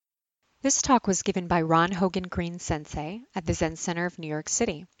This talk was given by Ron Hogen Green Sensei at the Zen Center of New York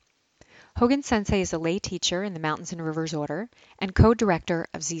City. Hogen Sensei is a lay teacher in the Mountains and Rivers Order and co-director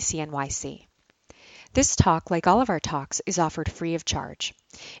of ZCNYC. This talk, like all of our talks, is offered free of charge.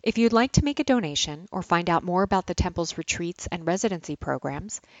 If you'd like to make a donation or find out more about the temple's retreats and residency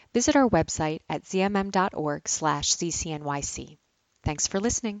programs, visit our website at zmm.org/ccnyc. Thanks for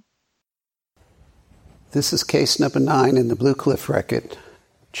listening. This is case number 9 in the Blue Cliff record,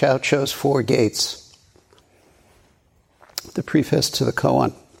 Zhaozhou's Four Gates. The preface to the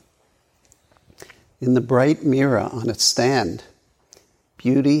koan. In the bright mirror on its stand,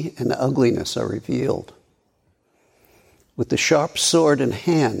 beauty and ugliness are revealed. With the sharp sword in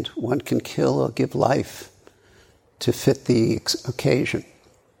hand, one can kill or give life to fit the occasion.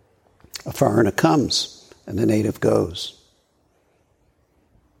 A foreigner comes, and a native goes.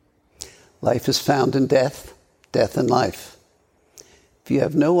 Life is found in death, death in life. If you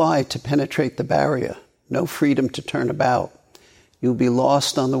have no eye to penetrate the barrier, no freedom to turn about, you'll be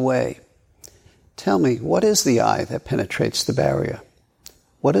lost on the way. Tell me, what is the eye that penetrates the barrier?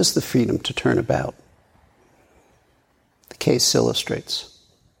 What is the freedom to turn about? The case illustrates.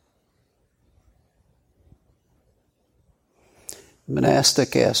 The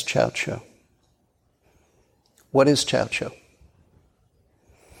monastic asked Zhaozhou, "What is Zhaozhou?"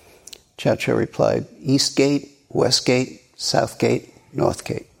 Zhaozhou replied, "East Gate, West Gate, South Gate, North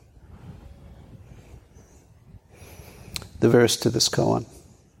Gate." The verse to this koan.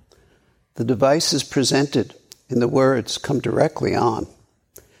 The devices presented in the words come directly on.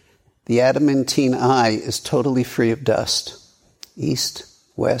 The adamantine eye is totally free of dust. East,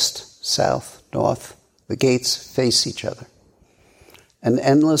 west, south, north, the gates face each other. An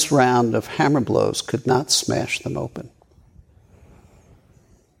endless round of hammer blows could not smash them open.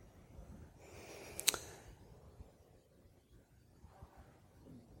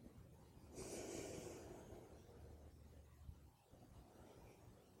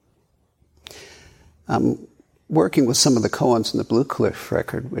 I'm working with some of the koans in the Blue Cliff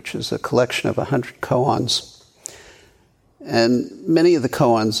record, which is a collection of 100 koans. And many of the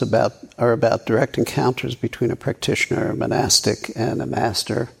koans are about direct encounters between a practitioner, a monastic, and a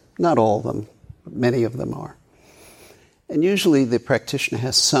master. Not all of them, but many of them are. And usually the practitioner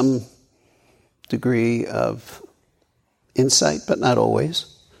has some degree of insight, but not always.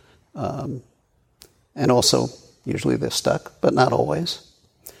 And also, usually they're stuck, but not always.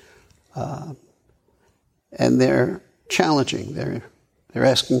 And they're challenging. They're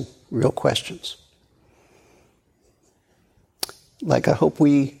asking real questions. Like I hope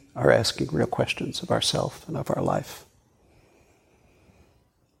we are asking real questions of ourselves and of our life.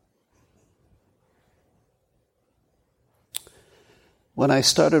 When I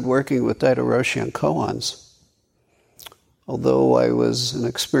started working with Daido Roshi on koans, although I was an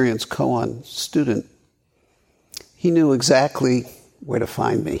experienced koan student, he knew exactly where to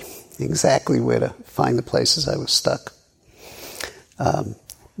find me. Exactly where to find the places I was stuck.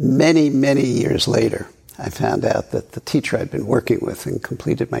 Many, many years later, I found out that the teacher I'd been working with and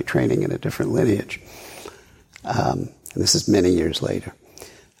completed my training in a different lineage, and this is many years later,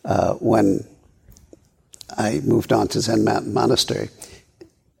 when I moved on to Zen Mountain Monastery,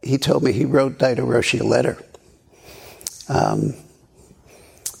 he told me he wrote Daido Roshi a letter.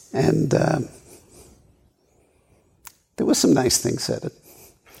 There were some nice things said.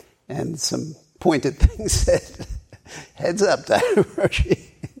 And some pointed things said, heads up, Daido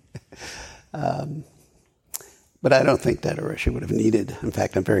Roshi. But I don't think Daido Roshi would have needed. In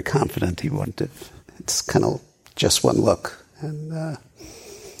fact, I'm very confident he wouldn't have. It's kind of just one look. And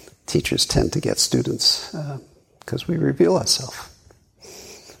teachers tend to get students because we reveal ourselves.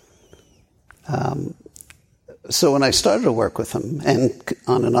 So when I started to work with him, and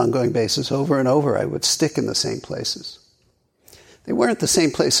on an ongoing basis, over and over, I would stick in the same places. They weren't the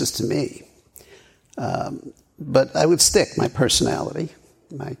same places to me, but I would stick my personality,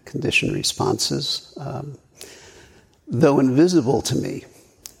 my conditioned responses, though invisible to me,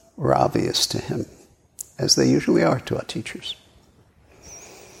 were obvious to him, as they usually are to our teachers.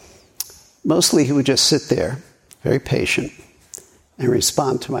 Mostly he would just sit there, very patient, and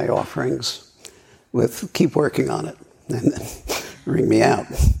respond to my offerings with, keep working on it, and then ring me out.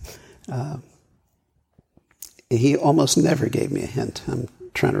 He almost never gave me a hint. I'm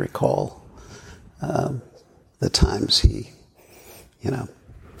trying to recall the times he, pss,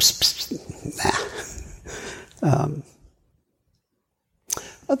 pss, nah.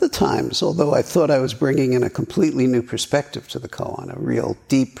 Other times, although I thought I was bringing in a completely new perspective to the koan, a real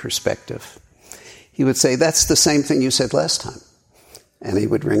deep perspective, he would say, "That's the same thing you said last time." And he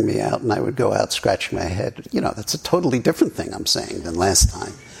would ring me out, and I would go out scratching my head. That's a totally different thing I'm saying than last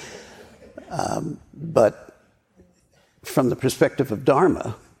time. But from the perspective of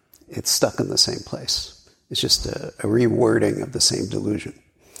Dharma, it's stuck in the same place. It's just a rewording of the same delusion.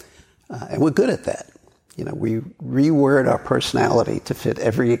 And we're good at that. We reword our personality to fit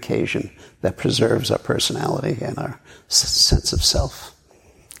every occasion that preserves our personality and our sense of self.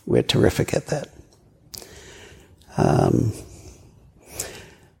 We're terrific at that.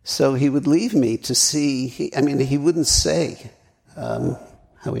 So he would leave me to see, he wouldn't say, how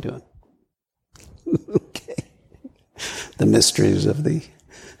are we doing? Okay. The mysteries of the...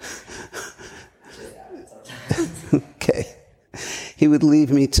 Okay. He would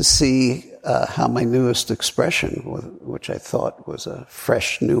leave me to see how my newest expression, which I thought was a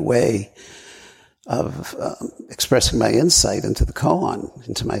fresh new way of expressing my insight into the koan,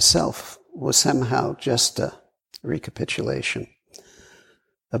 into myself, was somehow just a recapitulation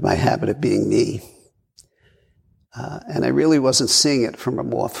of my habit of being me. And I really wasn't seeing it from a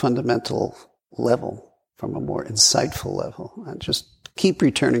more fundamental level, from a more insightful level. I just keep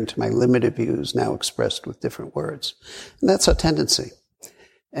returning to my limited views now expressed with different words. And that's our tendency.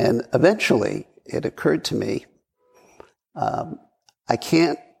 And eventually it occurred to me, I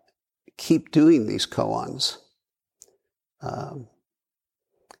can't keep doing these koans.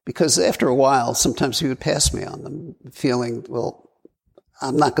 Because after a while, sometimes he would pass me on them, feeling, well,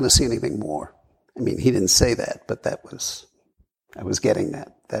 I'm not going to see anything more. He didn't say that, but I was getting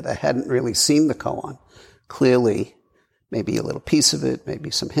that I hadn't really seen the koan clearly. Maybe a little piece of it,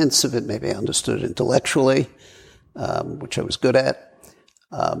 maybe some hints of it, maybe I understood it intellectually, which I was good at.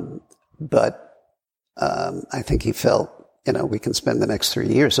 But I think he felt, we can spend the next 3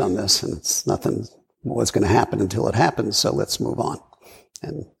 years on this, and it's nothing more is going to happen until it happens, so let's move on.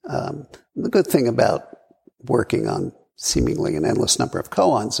 And the good thing about working on seemingly an endless number of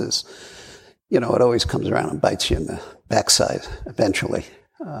koans is, it always comes around and bites you in the backside eventually.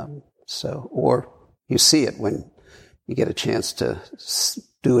 Or you see it when you get a chance to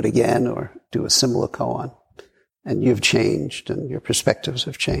do it again or do a similar koan, and you've changed and your perspectives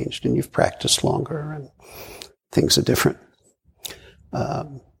have changed and you've practiced longer and things are different.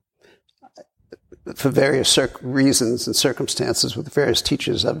 For various reasons and circumstances with various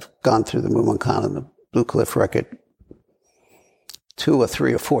teachers, I've gone through the Mumonkan and the Blue Cliff record 2 or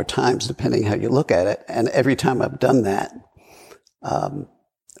 3 or 4 times, depending how you look at it. And every time I've done that,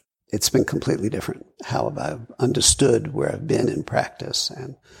 it's been completely different. How I've understood where I've been in practice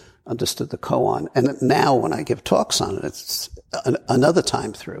and understood the koan. And now when I give talks on it, it's another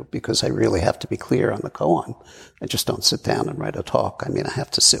time through because I really have to be clear on the koan. I just don't sit down and write a talk. I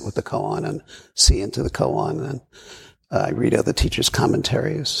have to sit with the koan and see into the koan. And I read other teachers'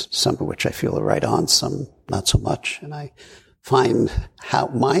 commentaries, some of which I feel are right on, some not so much. And I find how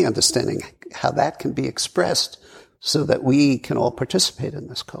my understanding, how that can be expressed so that we can all participate in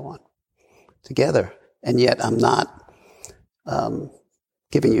this koan together. And yet I'm not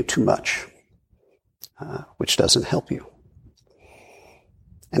giving you too much, which doesn't help you.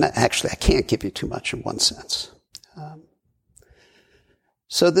 And I can't give you too much in one sense.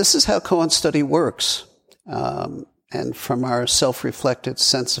 So this is how koan study works. And from our self-reflected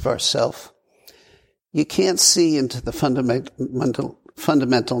sense of ourself, you can't see into the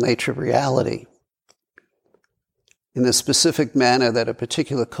fundamental nature of reality in the specific manner that a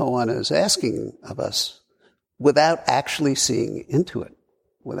particular koan is asking of us without actually seeing into it,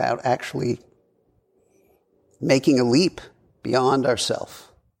 without actually making a leap beyond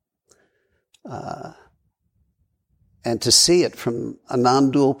ourself. And to see it from a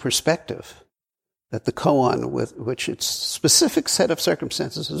non-dual perspective that the koan with which its specific set of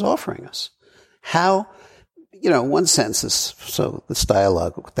circumstances is offering us. How, one sense is, so this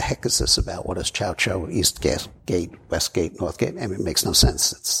dialogue, what the heck is this about? What is Zhaozhou, East Gate, West Gate, North Gate? It makes no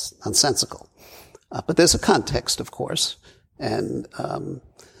sense. It's nonsensical. But there's a context, of course. And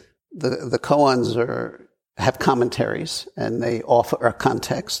the koans have commentaries, and they offer a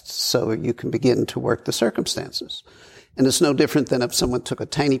context so you can begin to work the circumstances. And it's no different than if someone took a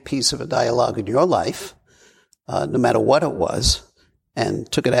tiny piece of a dialogue in your life, no matter what it was,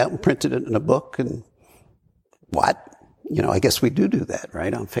 and took it out and printed it in a book. And what? I guess we do that,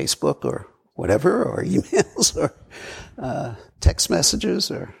 right? On Facebook or whatever, or emails or text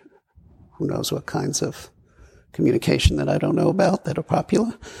messages or who knows what kinds of communication that I don't know about that are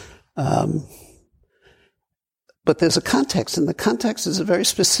popular. But there's a context, and the context is a very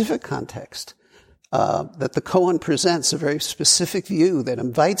specific context. That the koan presents a very specific view that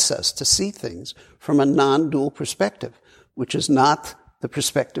invites us to see things from a non-dual perspective, which is not the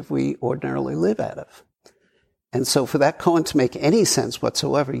perspective we ordinarily live out of. And so for that koan to make any sense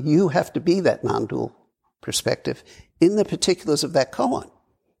whatsoever, you have to be that non-dual perspective in the particulars of that koan.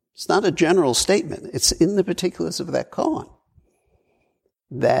 It's not a general statement. It's in the particulars of that koan.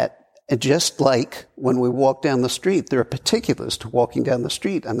 That just like when we walk down the street, there are particulars to walking down the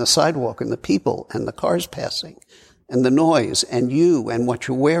street and the sidewalk and the people and the cars passing and the noise and you and what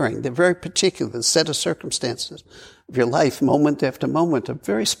you're wearing. They're very particular. The set of circumstances of your life, moment after moment, are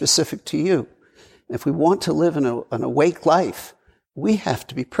very specific to you. And if we want to live an awake life, we have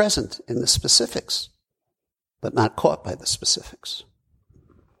to be present in the specifics, but not caught by the specifics.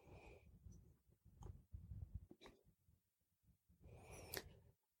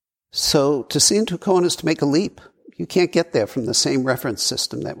 So to see into a koan is to make a leap. You can't get there from the same reference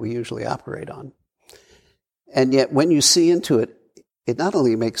system that we usually operate on. And yet when you see into it, it not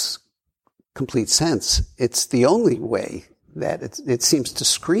only makes complete sense, it's the only way that it seems to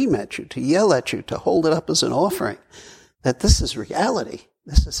scream at you, to yell at you, to hold it up as an offering, that this is reality.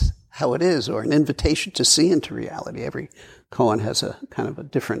 This is how it is, or an invitation to see into reality. Every koan has a kind of a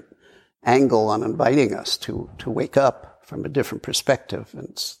different angle on inviting us to wake up from a different perspective,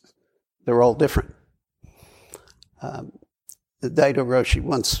 and they're all different. The Daido Roshi,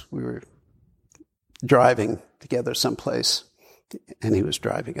 once we were driving together someplace, and he was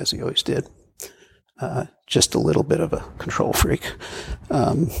driving as he always did, just a little bit of a control freak.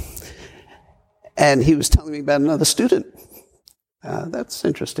 And he was telling me about another student. That's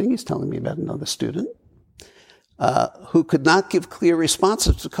interesting. He's telling me about another student who could not give clear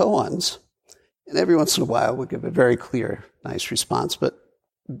responses to koans. And every once in a while would give a very clear, nice response, but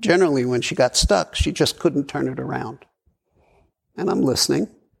generally, when she got stuck, she just couldn't turn it around. And I'm listening.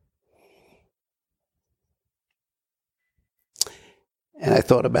 And I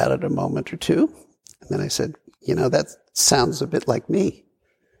thought about it a moment or two. And then I said, that sounds a bit like me.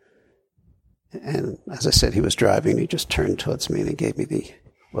 And as I said, he was driving. He just turned towards me and he gave me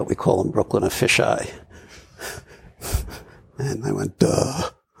what we call in Brooklyn, a fisheye. And I went, duh.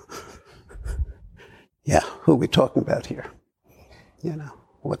 Yeah, who are we talking about here?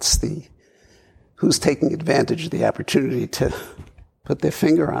 Who's taking advantage of the opportunity to put their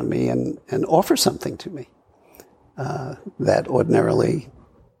finger on me and offer something to me that ordinarily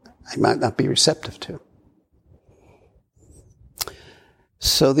I might not be receptive to.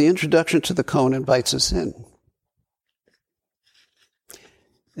 So the introduction to the koan invites us in.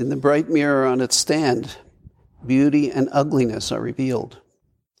 In the bright mirror on its stand, beauty and ugliness are revealed.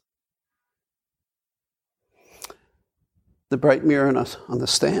 The bright mirror on the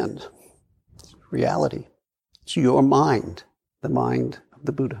stand, reality. It's your mind, the mind of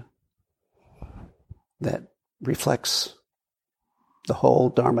the Buddha, that reflects the whole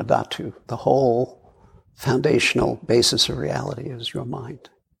Dharma Dhatu, the whole foundational basis of reality is your mind.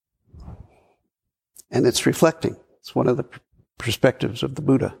 And it's reflecting. It's one of the perspectives of the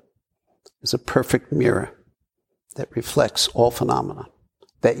Buddha. It's a perfect mirror that reflects all phenomena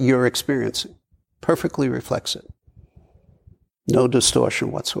that you're experiencing. Perfectly reflects it. No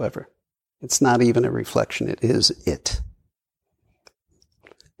distortion whatsoever. It's not even a reflection. It is it.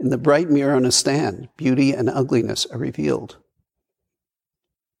 In the bright mirror on a stand, beauty and ugliness are revealed.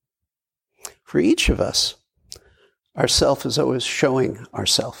 For each of us, ourself is always showing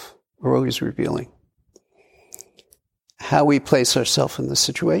ourself. We're always revealing how we place ourselves in the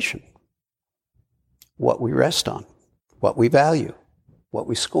situation, what we rest on, what we value, what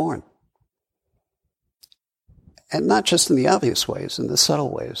we scorn. And not just in the obvious ways, in the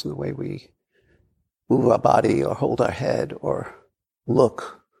subtle ways, in the way we move our body or hold our head or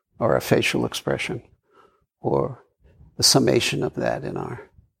look or our facial expression or the summation of that in our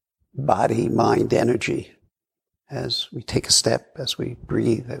body, mind, energy as we take a step, as we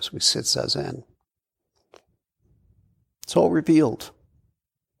breathe, as we sit zazen. It's all revealed.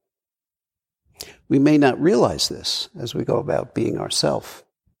 We may not realize this as we go about being ourself.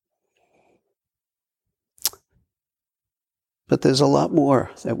 But there's a lot more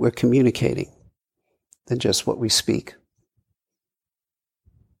that we're communicating than just what we speak.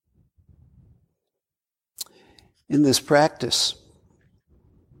 In this practice,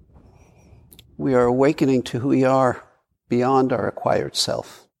 we are awakening to who we are beyond our acquired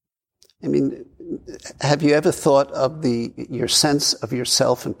self. I mean, have you ever thought of your sense of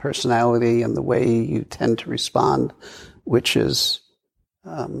yourself and personality and the way you tend to respond, which is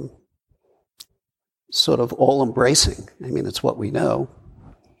sort of all-embracing? I mean, it's what we know,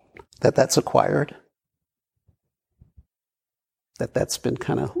 that's acquired, that's been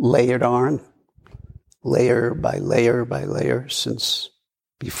kind of layered on, layer by layer by layer, since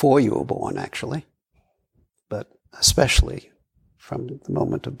before you were born, actually, but especially from the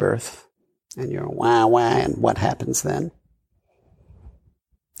moment of birth, and you're wah, and what happens then?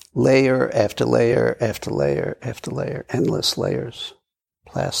 Layer after layer after layer after layer, endless layers,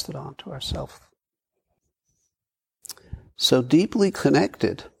 plastered onto ourselves. So deeply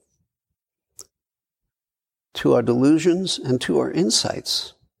connected to our delusions and to our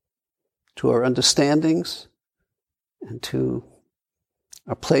insights, to our understandings, and to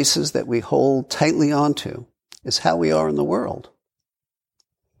our places that we hold tightly onto, is how we are in the world.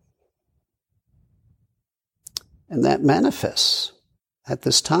 And that manifests at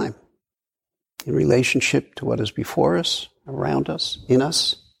this time in relationship to what is before us, around us, in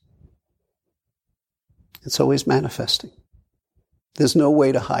us. It's always manifesting. There's no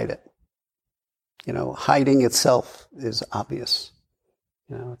way to hide it. Hiding itself is obvious.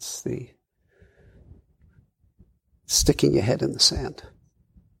 It's the sticking your head in the sand.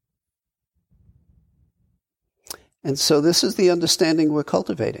 And so this is the understanding we're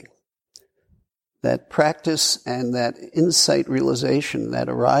cultivating. That practice and that insight realization that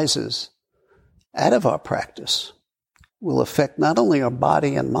arises out of our practice will affect not only our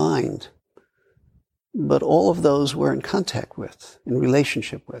body and mind, but all of those we're in contact with, in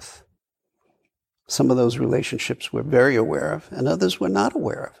relationship with. Some of those relationships we're very aware of, and others we're not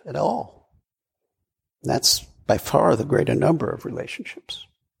aware of at all. That's by far the greater number of relationships.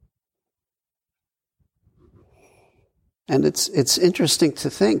 And it's interesting to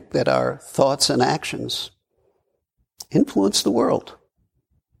think that our thoughts and actions influence the world,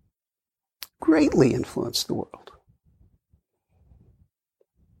 greatly influence the world.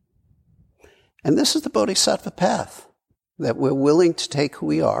 And this is the Bodhisattva path, that we're willing to take who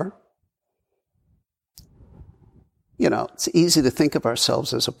we are. It's easy to think of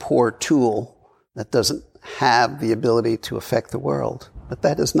ourselves as a poor tool that doesn't have the ability to affect the world, but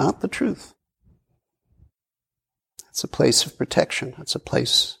that is not the truth. It's a place of protection. It's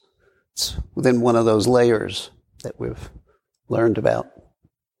within one of those layers that we've learned about,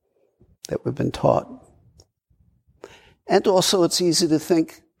 that we've been taught. And also it's easy to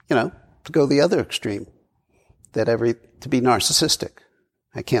think, to go the other extreme, to be narcissistic.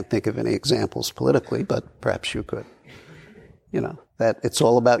 I can't think of any examples politically, but perhaps you could. That it's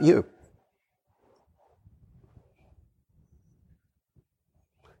all about you.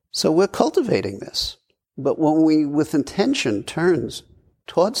 So we're cultivating this. But when we, with intention, turns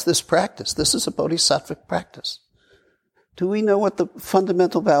towards this practice, this is a bodhisattva practice. Do we know what the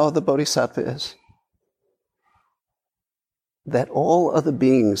fundamental vow of the bodhisattva is? That all other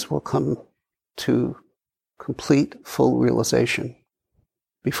beings will come to complete, full realization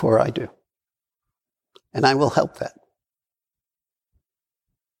before I do. And I will help that.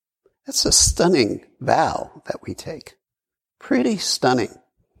 That's a stunning vow that we take. Pretty stunning.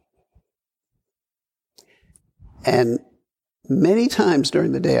 And many times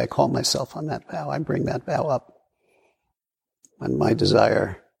during the day I call myself on that vow. I bring that vow up when my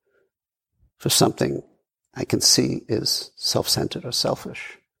desire for something I can see is self-centered or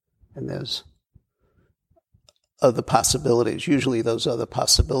selfish. And there's other possibilities. Usually those other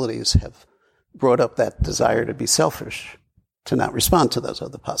possibilities have brought up that desire to be selfish, to not respond to those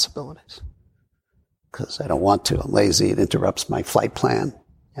other possibilities. Because I don't want to. I'm lazy. It interrupts my flight plan,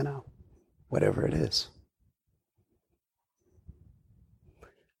 whatever it is.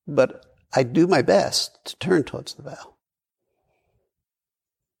 But I do my best to turn towards the vow.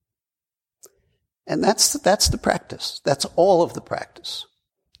 And that's the practice. That's all of the practice.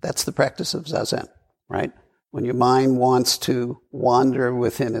 That's the practice of Zazen, right? When your mind wants to wander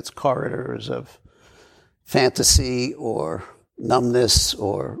within its corridors of fantasy or numbness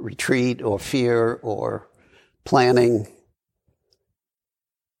or retreat or fear or planning,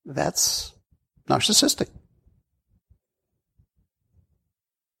 that's narcissistic.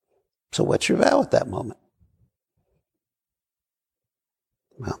 So what's your vow at that moment?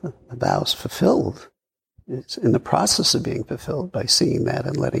 Well, the vow is fulfilled. It's in the process of being fulfilled by seeing that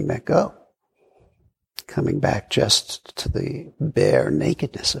and letting that go. Coming back just to the bare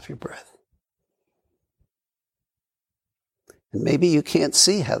nakedness of your breath. And maybe you can't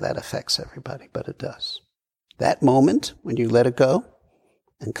see how that affects everybody, but it does. That moment, when you let it go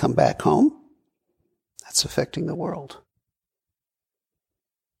and come back home, that's affecting the world.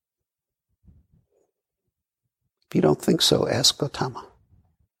 If you don't think so, ask Gautama.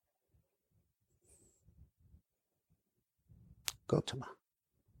 Gautama.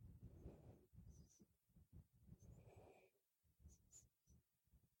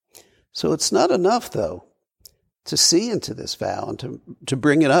 So it's not enough, though, to see into this vow and to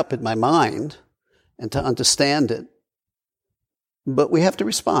bring it up in my mind and to understand it. But we have to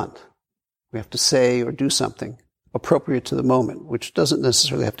respond. We have to say or do something appropriate to the moment, which doesn't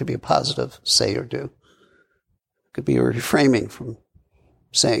necessarily have to be a positive say or do. It could be a reframing from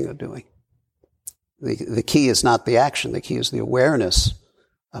saying or doing. The key is not the action. The key is the awareness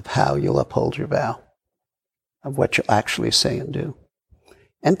of how you'll uphold your vow, of what you'll actually say and do,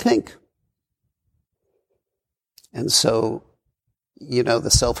 and think. And so, the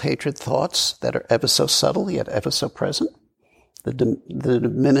self-hatred thoughts that are ever so subtle yet ever so present, the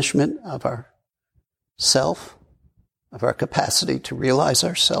diminishment of our self, of our capacity to realize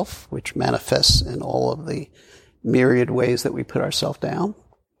ourself, which manifests in all of the myriad ways that we put ourselves down.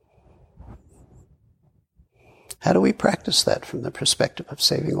 How do we practice that from the perspective of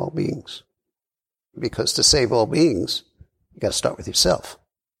saving all beings? Because to save all beings, you got to start with yourself.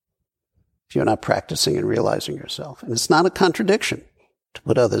 If you're not practicing and realizing yourself. And it's not a contradiction to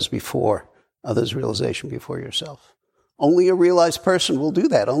put others' realization before yourself. Only a realized person will do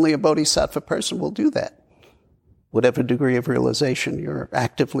that. Only a bodhisattva person will do that. Whatever degree of realization you're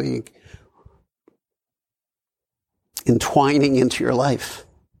actively entwining into your life,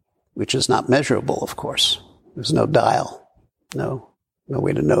 which is not measurable, of course. There's no dial, no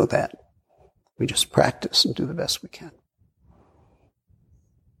way to know that. We just practice and do the best we can.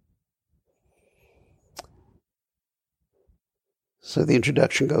 So the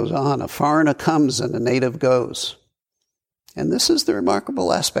introduction goes on. A foreigner comes and a native goes. And this is the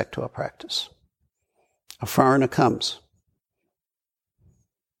remarkable aspect to our practice. A foreigner comes.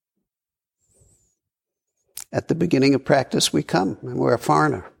 At the beginning of practice, we come, and we're a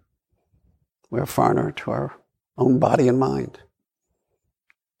foreigner. We're a foreigner to our own body and mind,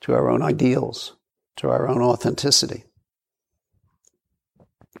 to our own ideals, to our own authenticity.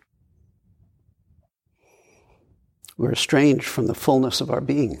 We're estranged from the fullness of our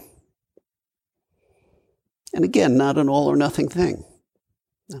being. And again, not an all or nothing thing.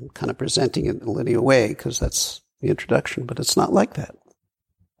 I'm kind of presenting it in a linear way because that's the introduction, but it's not like that.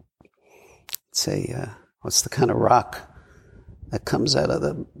 It's what's the kind of rock that comes out of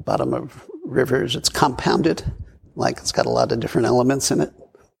the bottom of rivers? It's compounded, like it's got a lot of different elements in it.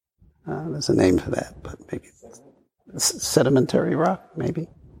 There's a name for that, but maybe sedimentary rock, maybe.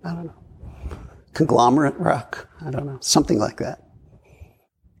 I don't know. Conglomerate rock, I don't know. Something like that.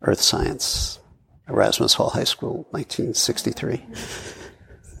 Earth Science, Erasmus Hall High School, 1963.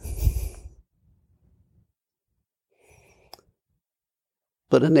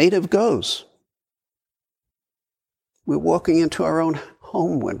 But a native goes. We're walking into our own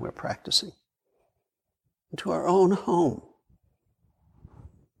home when we're practicing. Into our own home.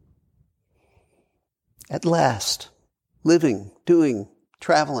 At last, living, doing,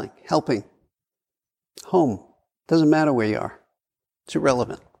 traveling, helping. Home. Doesn't matter where you are. It's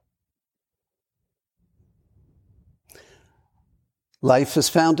irrelevant. Life is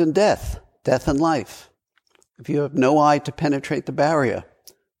found in death. Death and life. If you have no eye to penetrate the barrier,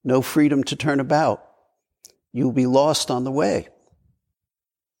 no freedom to turn about, you'll be lost on the way.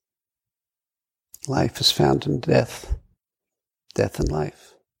 Life is found in death. Death and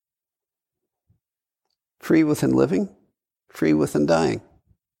life. Free within living, free within dying.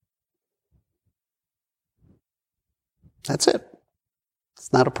 That's it.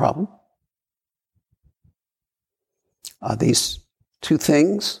 It's not a problem. Are these two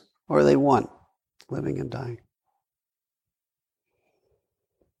things, or are they one? Living and dying.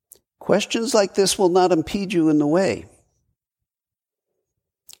 Questions like this will not impede you in the way.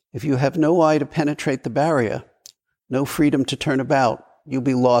 If you have no eye to penetrate the barrier, no freedom to turn about, you'll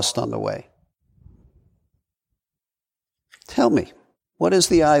be lost on the way. Tell me, what is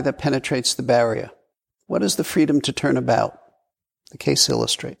the eye that penetrates the barrier? What is the freedom to turn about? The case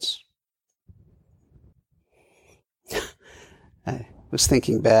illustrates. I was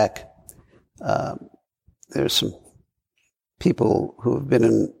thinking back. There's some people who have been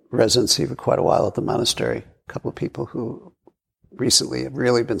in residency for quite a while at the monastery. A couple of people who recently have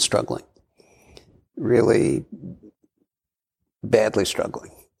really been struggling. Really badly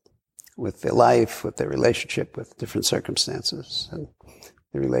struggling with their life, with their relationship, with different circumstances, and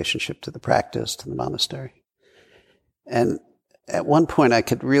the relationship to the practice, to the monastery. And at one point I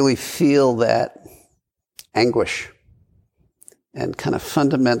could really feel that anguish and kind of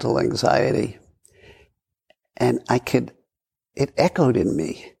fundamental anxiety. And it echoed in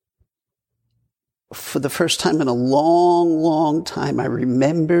me. For the first time in a long, long time, I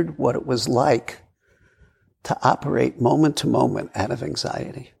remembered what it was like to operate moment to moment out of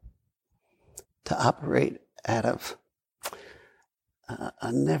anxiety, to operate out of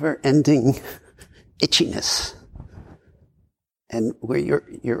a never-ending itchiness, and where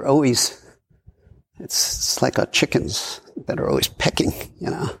you're always, it's like our chickens that are always pecking,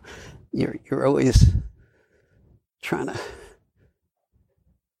 You're always trying to,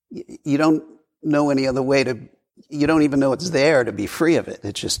 you don't know any other way you don't even know it's there to be free of it.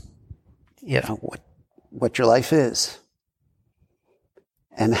 It's just, what your life is.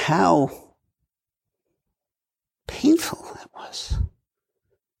 and how painful that was.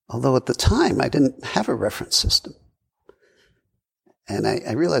 Although at the time I didn't have a reference system. And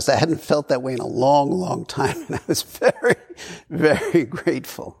I realized I hadn't felt that way in a long, long time. And I was very, very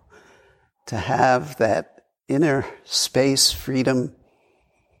grateful to have that inner space, freedom,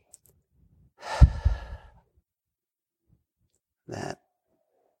 that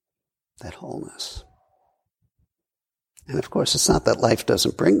wholeness. And of course, it's not that life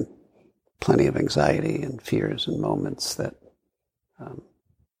doesn't bring plenty of anxiety and fears and moments that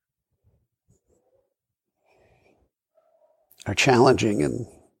are challenging in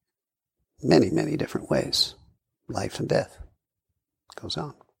many, many different ways. Life and death goes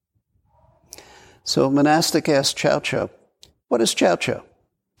on. So a monastic asked Zhaozhou, "What is Zhaozhou?"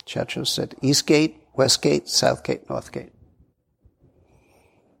 Zhaozhou said, "East Gate, West Gate, South Gate, North Gate."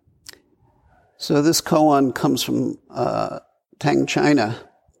 So this koan comes from Tang, China,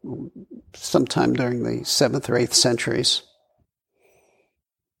 sometime during the 7th or 8th centuries.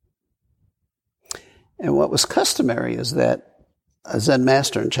 And what was customary is that a Zen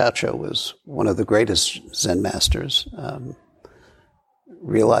master, and Zhaozhou was one of the greatest Zen masters,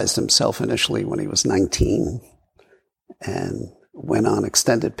 realized himself initially when he was 19 and went on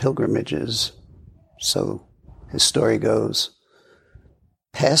extended pilgrimages, so his story goes,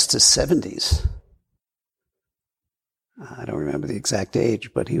 past his 70s. I don't remember the exact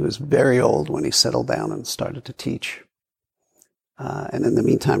age, but he was very old when he settled down and started to teach. And in the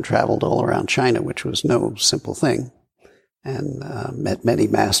meantime traveled all around China, which was no simple thing, and met many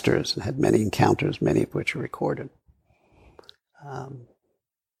masters and had many encounters, many of which are recorded.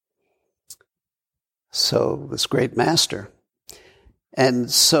 So this great master. And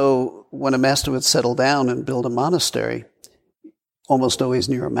so when a master would settle down and build a monastery, almost always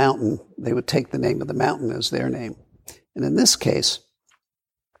near a mountain, they would take the name of the mountain as their name. And in this case,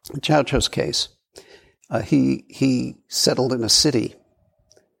 in Zhaozhou's case, he settled in a city.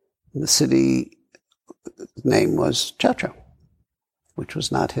 And the city name was Zhaozhou, which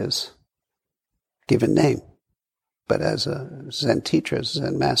was not his given name. But as a Zen teacher, as a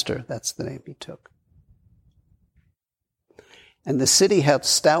Zen master, that's the name he took. And the city had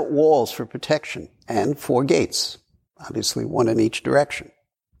stout walls for protection and 4 gates, obviously one in each direction.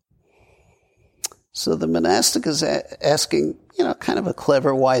 So the monastic is asking, kind of a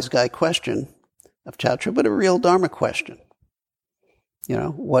clever, wise guy question of Zhaozhou, but a real Dharma question.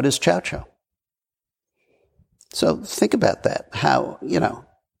 What is Zhaozhou? So think about that. How,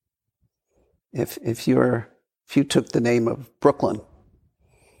 if you took the name of Brooklyn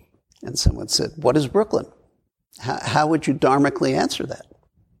and someone said, "What is Brooklyn?" How would you dharmically answer that?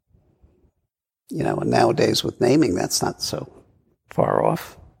 And nowadays with naming, that's not so far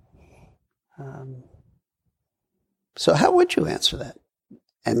off. So how would you answer that?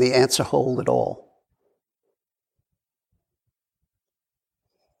 And the answer hold at all?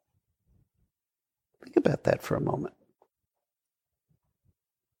 Think about that for a moment.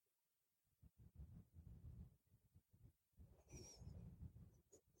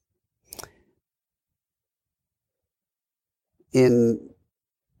 In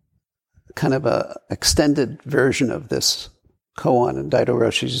kind of a extended version of this koan in Daido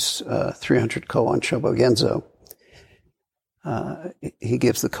Roshi's 300 koan Shobo Genzo, he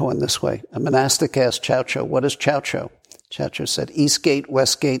gives the koan this way. A monastic asked Zhaozhou, "What is Zhaozhou?" Zhaozhou said, "East Gate,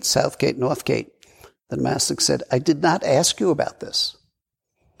 West Gate, South Gate, North Gate." The monastic said, "I did not ask you about this."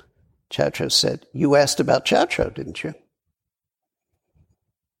 Zhaozhou said, "You asked about Zhaozhou, didn't you?"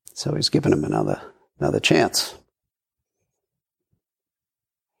 So he's given him another chance.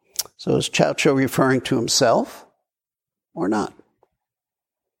 So is Zhaozhou referring to himself or not?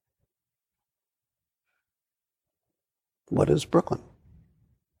 What is Brooklyn?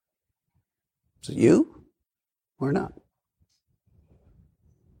 Is it you or not?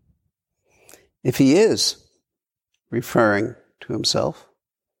 If he is referring to himself,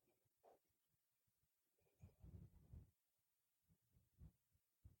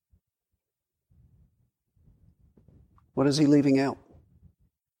 what is he leaving out?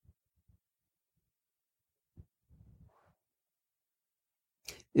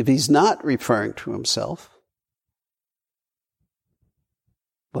 If he's not referring to himself,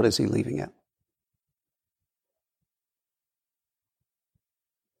 what is he leaving out?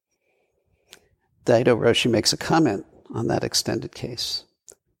 Daido Roshi makes a comment on that extended case.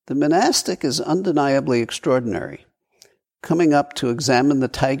 The monastic is undeniably extraordinary, coming up to examine the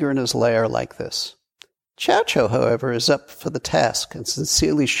tiger in his lair like this. Zhaozhou, however, is up for the task and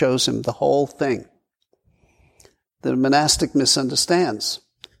sincerely shows him the whole thing. The monastic misunderstands,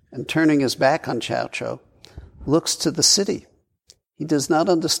 and turning his back on Zhaozhou, looks to the city. He does not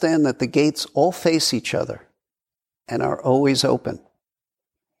understand that the gates all face each other and are always open.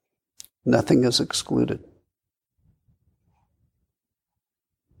 Nothing is excluded.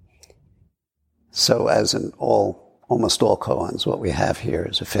 So as in almost all koans, what we have here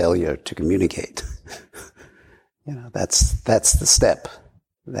is a failure to communicate. That's the step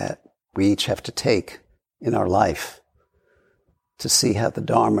that we each have to take in our life to see how the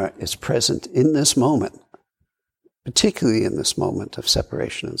Dharma is present in this moment, particularly in this moment of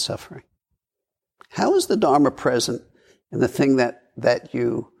separation and suffering. How is the Dharma present in the thing that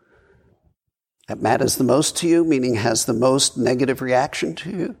matters the most to you, meaning has the most negative reaction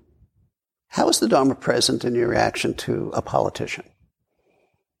to you? How is the Dharma present in your reaction to a politician?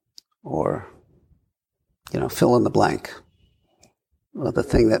 Or, fill in the blank. Or the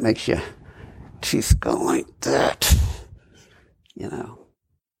thing that makes your teeth go like that.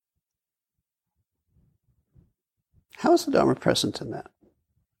 How is the Dharma present in that?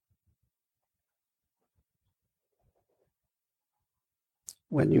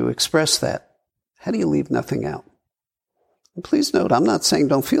 When you express that, how do you leave nothing out? And please note, I'm not saying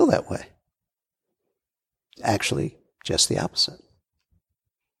don't feel that way. Actually, just the opposite.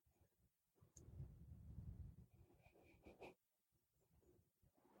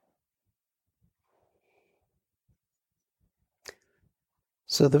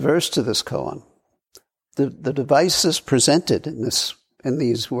 So the verse to this koan, the devices presented in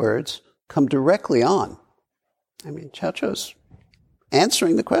these words come directly on. Zhaozhou's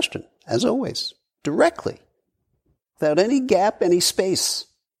answering the question, as always, directly, without any gap, any space.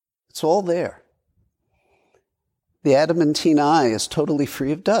 It's all there. The adamantine eye is totally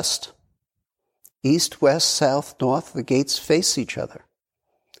free of dust. East, west, south, north, the gates face each other.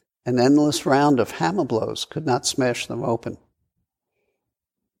 An endless round of hammer blows could not smash them open.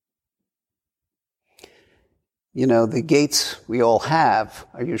 The gates we all have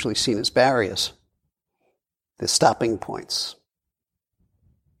are usually seen as barriers. They're stopping points.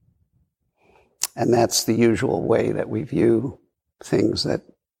 And that's the usual way that we view things that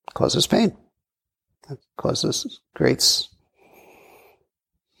cause us pain. That creates,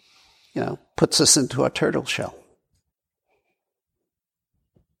 puts us into our turtle shell.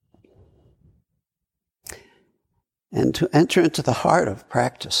 And to enter into the heart of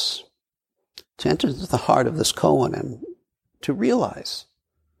practice, to enter into the heart of this koan and to realize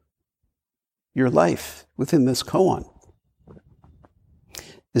your life within this koan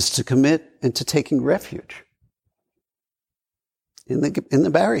is to commit into taking refuge in the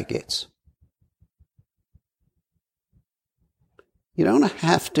barrier gates. You don't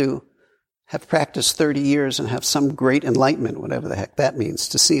have to have practiced 30 years and have some great enlightenment, whatever the heck that means,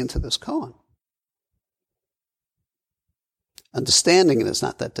 to see into this koan. Understanding it is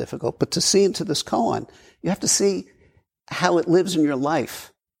not that difficult, but to see into this koan, you have to see how it lives in your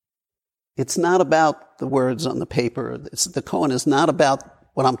life. It's not about the words on the paper. The koan is not about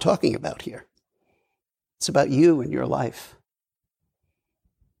what I'm talking about here. It's about you and your life.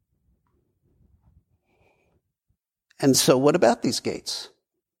 And so what about these gates?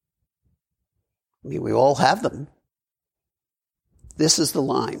 We all have them. This is the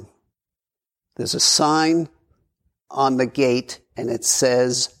line. There's a sign on the gate and it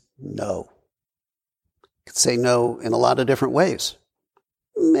says no. You could say no in a lot of different ways.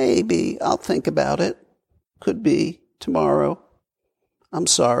 Maybe I'll think about it. Could be tomorrow. I'm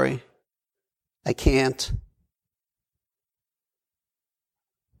sorry. I can't.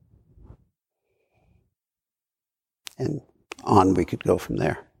 And on we could go from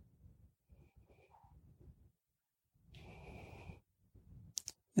there.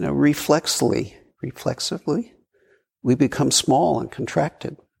 Reflexively, we become small and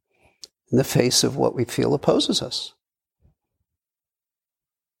contracted in the face of what we feel opposes us.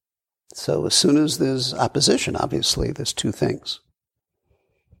 So as soon as there's opposition, obviously, there's two things.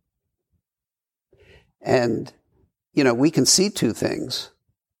 And, we can see two things.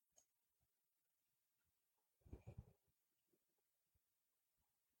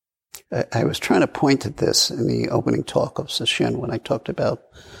 I was trying to point at this in the opening talk of Sesshin when I talked about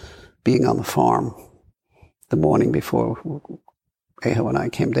being on the farm the morning before Eho and I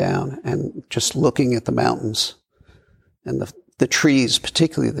came down and just looking at the mountains and the trees,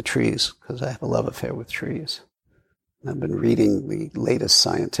 particularly the trees, because I have a love affair with trees. And I've been reading the latest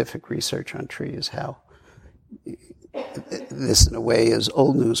scientific research on trees, how this in a way is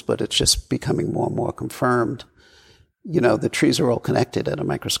old news, but it's just becoming more and more confirmed. The trees are all connected at a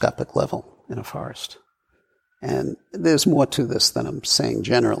microscopic level in a forest. And there's more to this than I'm saying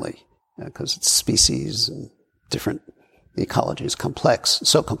generally, because it's species and different, the ecology is complex,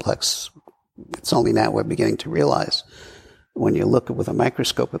 so complex, it's only now we're beginning to realize. when you look with a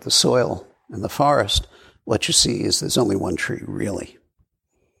microscope at the soil in the forest, what you see is there's only one tree, really.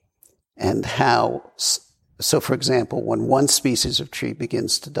 And so for example, when one species of tree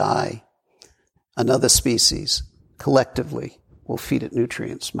begins to die, another species collectively will feed it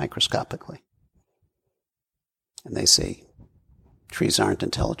nutrients microscopically. And they say, trees aren't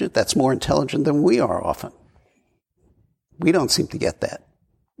intelligent. That's more intelligent than we are often. We don't seem to get that.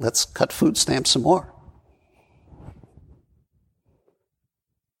 Let's cut food stamps some more.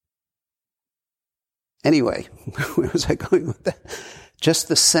 Anyway, where was I going with that? Just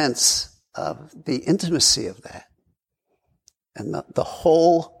the sense of the intimacy of that and the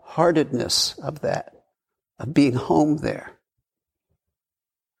wholeheartedness of that, of being home there.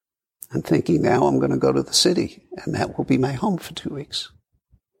 I'm thinking now I'm going to go to the city and that will be my home for 2 weeks.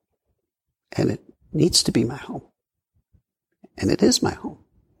 And it needs to be my home. And it is my home.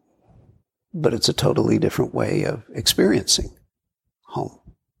 But it's a totally different way of experiencing home.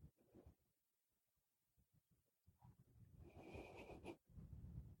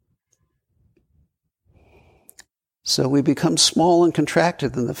 So we become small and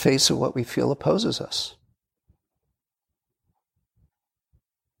contracted in the face of what we feel opposes us.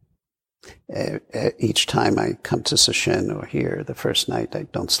 Each time I come to Sesshin or here, the first night, I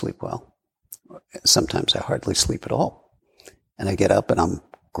don't sleep well. Sometimes I hardly sleep at all. And I get up and I'm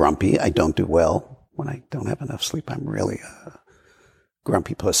grumpy. I don't do well. When I don't have enough sleep, I'm really a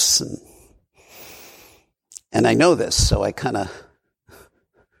grumpy puss. And I know this, so I kind of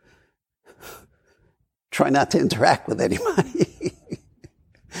try not to interact with anybody.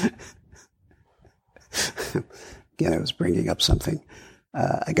 Again, I was bringing up something.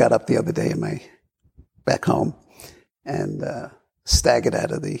 I got up the other day back home and staggered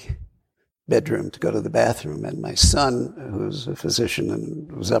out of the bedroom to go to the bathroom. And my son, who's a physician and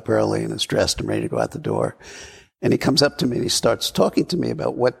was up early and is dressed and ready to go out the door, and he comes up to me and he starts talking to me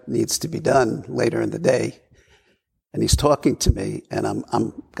about what needs to be done later in the day. And he's talking to me, and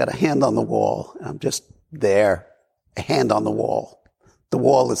I'm got a hand on the wall. And I'm just there, a hand on the wall. The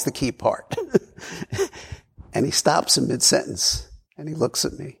wall is the key part. And he stops in mid-sentence, and he looks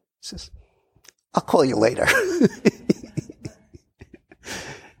at me. He says, "I'll call you later."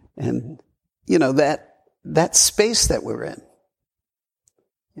 And, that space that we're in,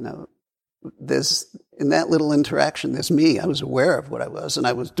 there's, in that little interaction, there's me. I was aware of what I was, and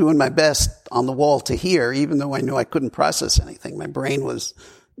I was doing my best on the wall to hear, even though I knew I couldn't process anything. My brain was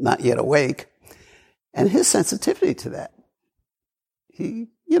not yet awake. And his sensitivity to that,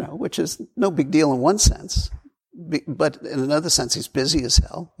 which is no big deal in one sense, but in another sense, he's busy as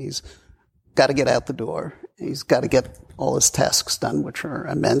hell. He's got to get out the door. He's got to get all his tasks done, which are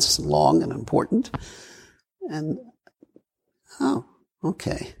immense and long and important. And,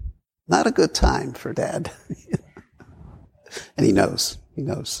 okay. Not a good time for Dad. And he knows.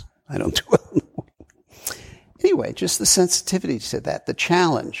 I don't do well. Anyway, just the sensitivity to that, the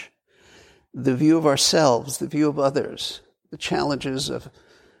challenge, the view of ourselves, the view of others, the challenges of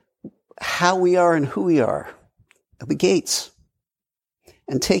how we are and who we are, the gates.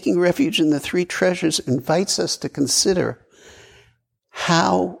 And taking refuge in the three treasures invites us to consider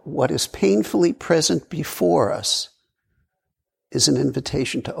how what is painfully present before us is an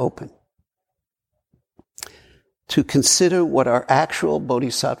invitation to open. To consider what our actual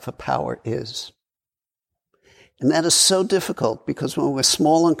bodhisattva power is. And that is so difficult because when we're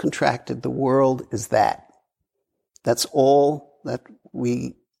small and contracted, the world is that. That's all that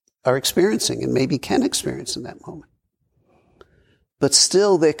we are experiencing and maybe can experience in that moment. But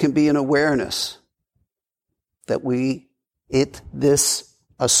still there can be an awareness that this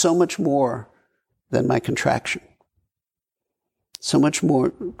are so much more than my contraction. So much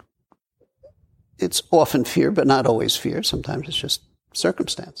more. It's often fear, but not always fear. Sometimes it's just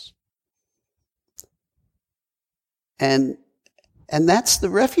circumstance. And that's the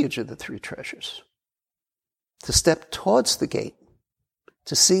refuge of the three treasures. To step towards the gate,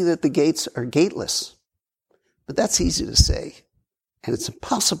 to see that the gates are gateless. But that's easy to say, and it's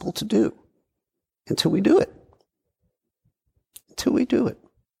impossible to do until we do it. Until we do it.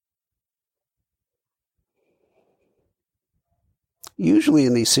 Usually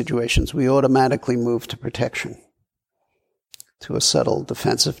in these situations, we automatically move to protection, to a subtle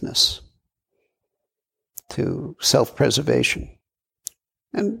defensiveness, to self-preservation,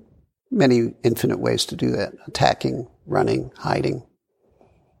 and many infinite ways to do that. Attacking, running, hiding,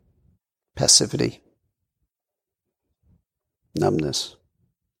 passivity, numbness.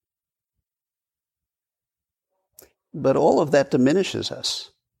 But all of that diminishes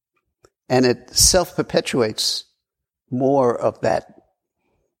us, and it self-perpetuates more of that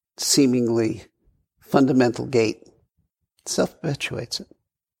seemingly fundamental gate It self-perpetuates it.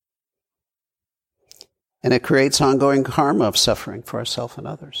 And it creates ongoing karma of suffering for ourselves and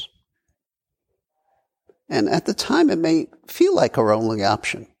others. And at the time, it may feel like our only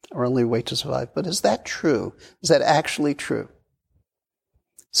option, our only way to survive. But is that true? Is that actually true?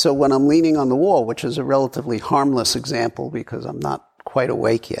 So when I'm leaning on the wall, which is a relatively harmless example because I'm not quite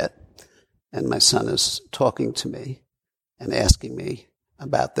awake yet, and my son is talking to me and asking me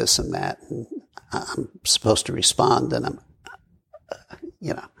about this and that, and I'm supposed to respond, and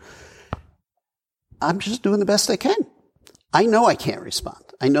I'm just doing the best I can. I know I can't respond.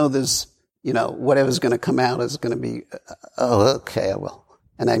 I know there's, whatever's going to come out is going to be, okay, I will.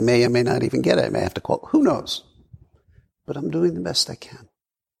 And I may or may not even get it. I may have to call. Who knows? But I'm doing the best I can.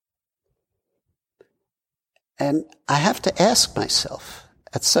 And I have to ask myself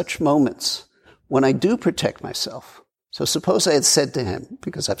at such moments when I do protect myself. So suppose I had said to him,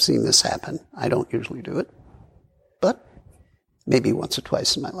 because I've seen this happen, I don't usually do it, but maybe once or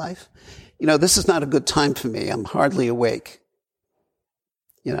twice in my life, this is not a good time for me. I'm hardly awake.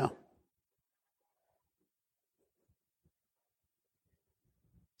 Am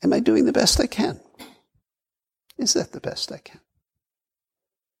I doing the best I can? Is that the best I can?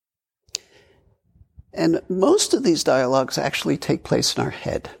 And most of these dialogues actually take place in our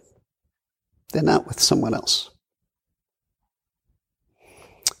head. They're not with someone else.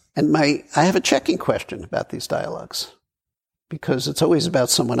 And I have a checking question about these dialogues, because it's always about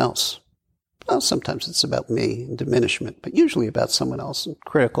someone else. Well, sometimes it's about me and diminishment, but usually about someone else and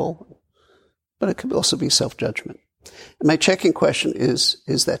critical. But it could also be self-judgment. And my checking question is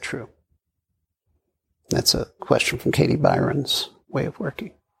that true? That's a question from Katie Byron's way of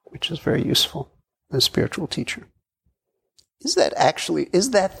working, which is very useful as a spiritual teacher. Is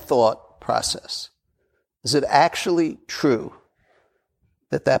that thought process, is it actually true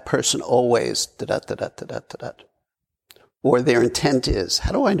that person always da-da-da-da-da-da-da? Or their intent is,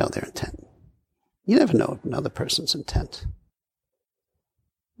 how do I know their intent? You never know another person's intent.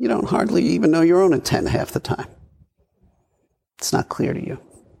 You don't hardly even know your own intent half the time. It's not clear to you.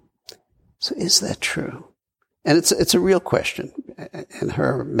 So is that true? And it's a real question. In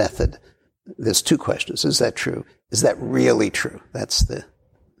her method, there's two questions. Is that true? Is that really true? That's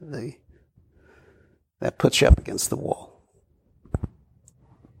that puts you up against the wall.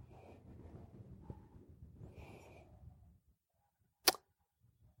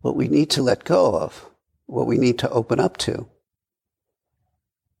 What we need to let go of, what we need to open up to,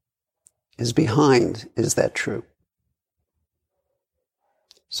 is behind, is that true?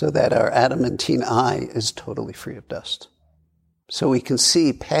 So that our adamantine eye is totally free of dust. So we can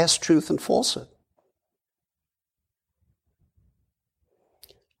see past truth and falsehood.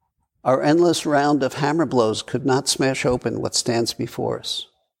 Our endless round of hammer blows could not smash open what stands before us.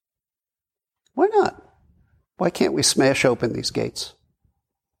 Why not? Why can't we smash open these gates?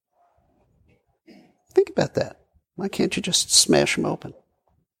 Think about that. Why can't you just smash them open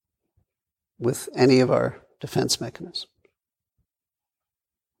with any of our defense mechanisms?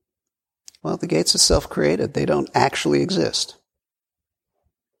 Well, the gates are self-created. They don't actually exist.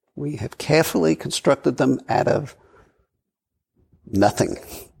 We have carefully constructed them out of nothing.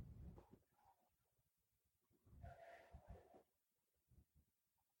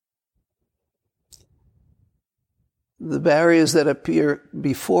 The barriers that appear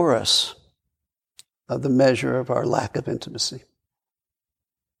before us are the measure of our lack of intimacy.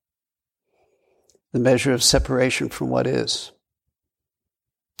 The measure of separation from what is.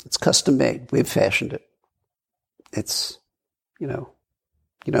 It's custom made. We've fashioned it. It's, the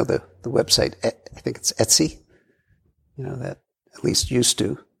website, I think it's Etsy, that at least used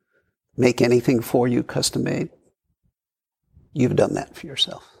to make anything for you custom made. You've done that for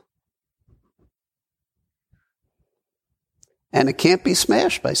yourself. And it can't be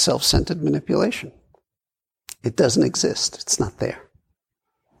smashed by self-centered manipulation. It doesn't exist. It's not there.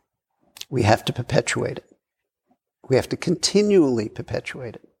 We have to perpetuate it. We have to continually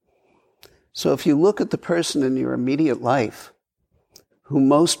perpetuate it. So if you look at the person in your immediate life who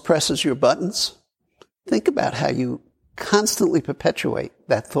most presses your buttons, think about how you constantly perpetuate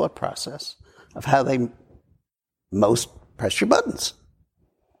that thought process of how they most press your buttons.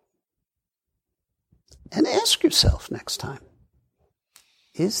 And ask yourself next time,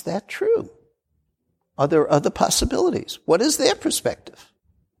 is that true? Are there other possibilities? What is their perspective?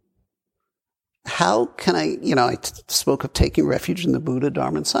 How can I spoke of taking refuge in the Buddha,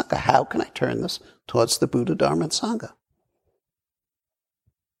 Dharma, and Sangha. How can I turn this towards the Buddha, Dharma, and Sangha?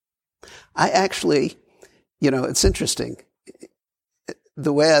 I actually, it's interesting.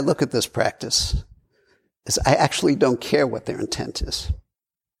 The way I look at this practice is I actually don't care what their intent is.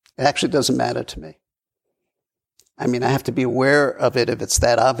 It actually doesn't matter to me. I mean, I have to be aware of it if it's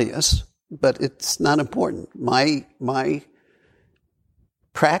that obvious, but it's not important. My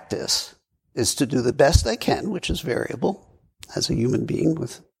practice is to do the best I can, which is variable as a human being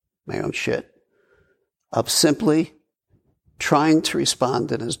with my own shit, of simply trying to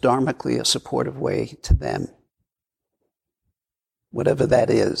respond in as dharmically a supportive way to them, whatever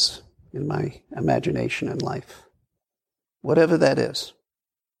that is in my imagination and life, whatever that is.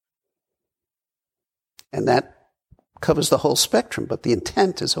 And that covers the whole spectrum, but the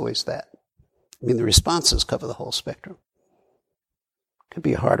intent is always that. I mean, the responses cover the whole spectrum. It could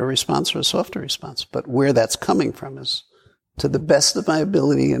be a harder response or a softer response, but where that's coming from is to the best of my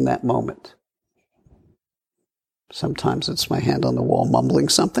ability in that moment. Sometimes it's my hand on the wall mumbling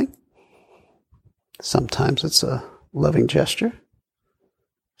something. Sometimes it's a loving gesture.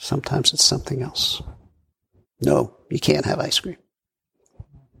 Sometimes it's something else. No, you can't have ice cream.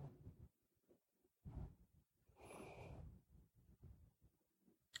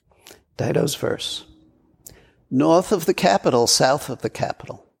 Daido's verse. North of the capital, south of the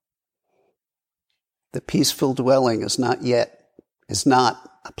capital, the peaceful dwelling is not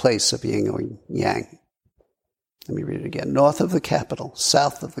a place of yin or yang. Let me read it again. North of the capital,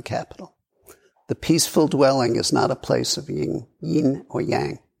 south of the capital, the peaceful dwelling is not a place of yin or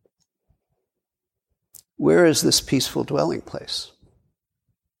yang. Where is this peaceful dwelling place?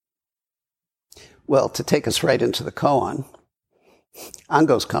 Well, to take us right into the koan,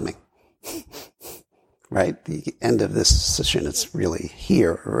 Ango's coming. Right? The end of this session, it's really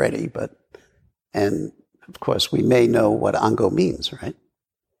here already, and of course we may know what Ango means, right?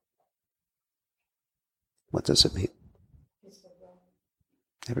 What does it mean?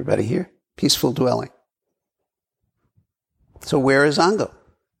 Everybody here? Peaceful dwelling. So where is Ango?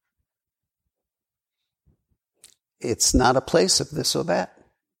 It's not a place of this or that.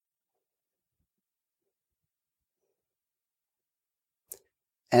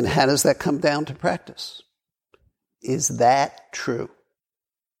 And how does that come down to practice? Is that true?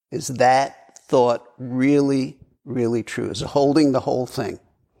 Is that thought really, really true? Is it holding the whole thing?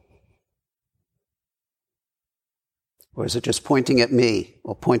 Or is it just pointing at me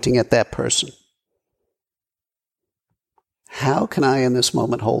or pointing at that person? How can I in this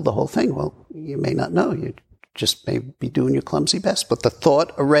moment hold the whole thing? Well, you may not know. You just may be doing your clumsy best. But the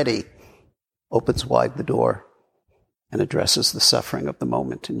thought already opens wide the door and addresses the suffering of the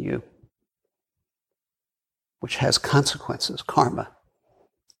moment in you, which has consequences, karma,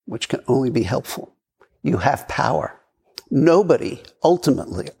 which can only be helpful. You have power. Nobody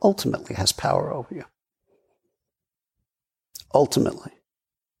ultimately has power over you. Ultimately.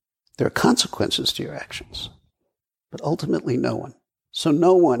 There are consequences to your actions, but ultimately no one. So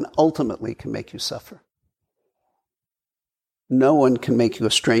no one ultimately can make you suffer. No one can make you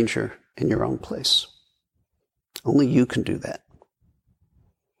a stranger in your own place. Only you can do that.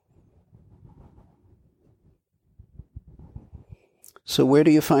 So where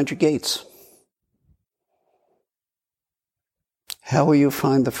do you find your gates? How will you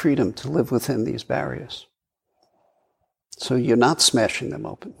find the freedom to live within these barriers? So you're not smashing them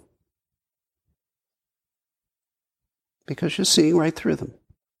open. Because you're seeing right through them.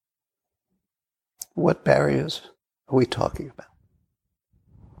 What barriers are we talking about?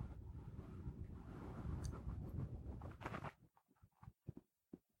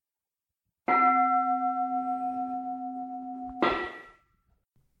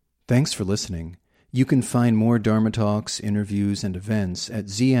 Thanks for listening. You can find more Dharma talks, interviews, and events at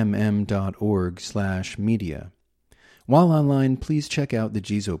zmm.org/media. While online, please check out the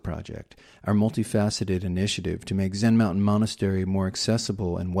Zhaozhou Project, our multifaceted initiative to make Zen Mountain Monastery more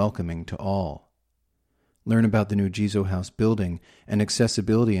accessible and welcoming to all. Learn about the new Zhaozhou House building and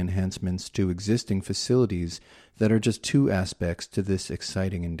accessibility enhancements to existing facilities that are just two aspects to this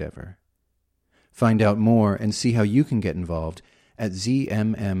exciting endeavor. Find out more and see how you can get involved at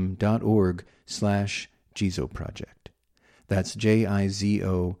zmm.org/Zhaozhou Project. That's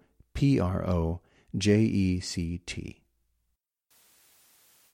JIZOPROJECT.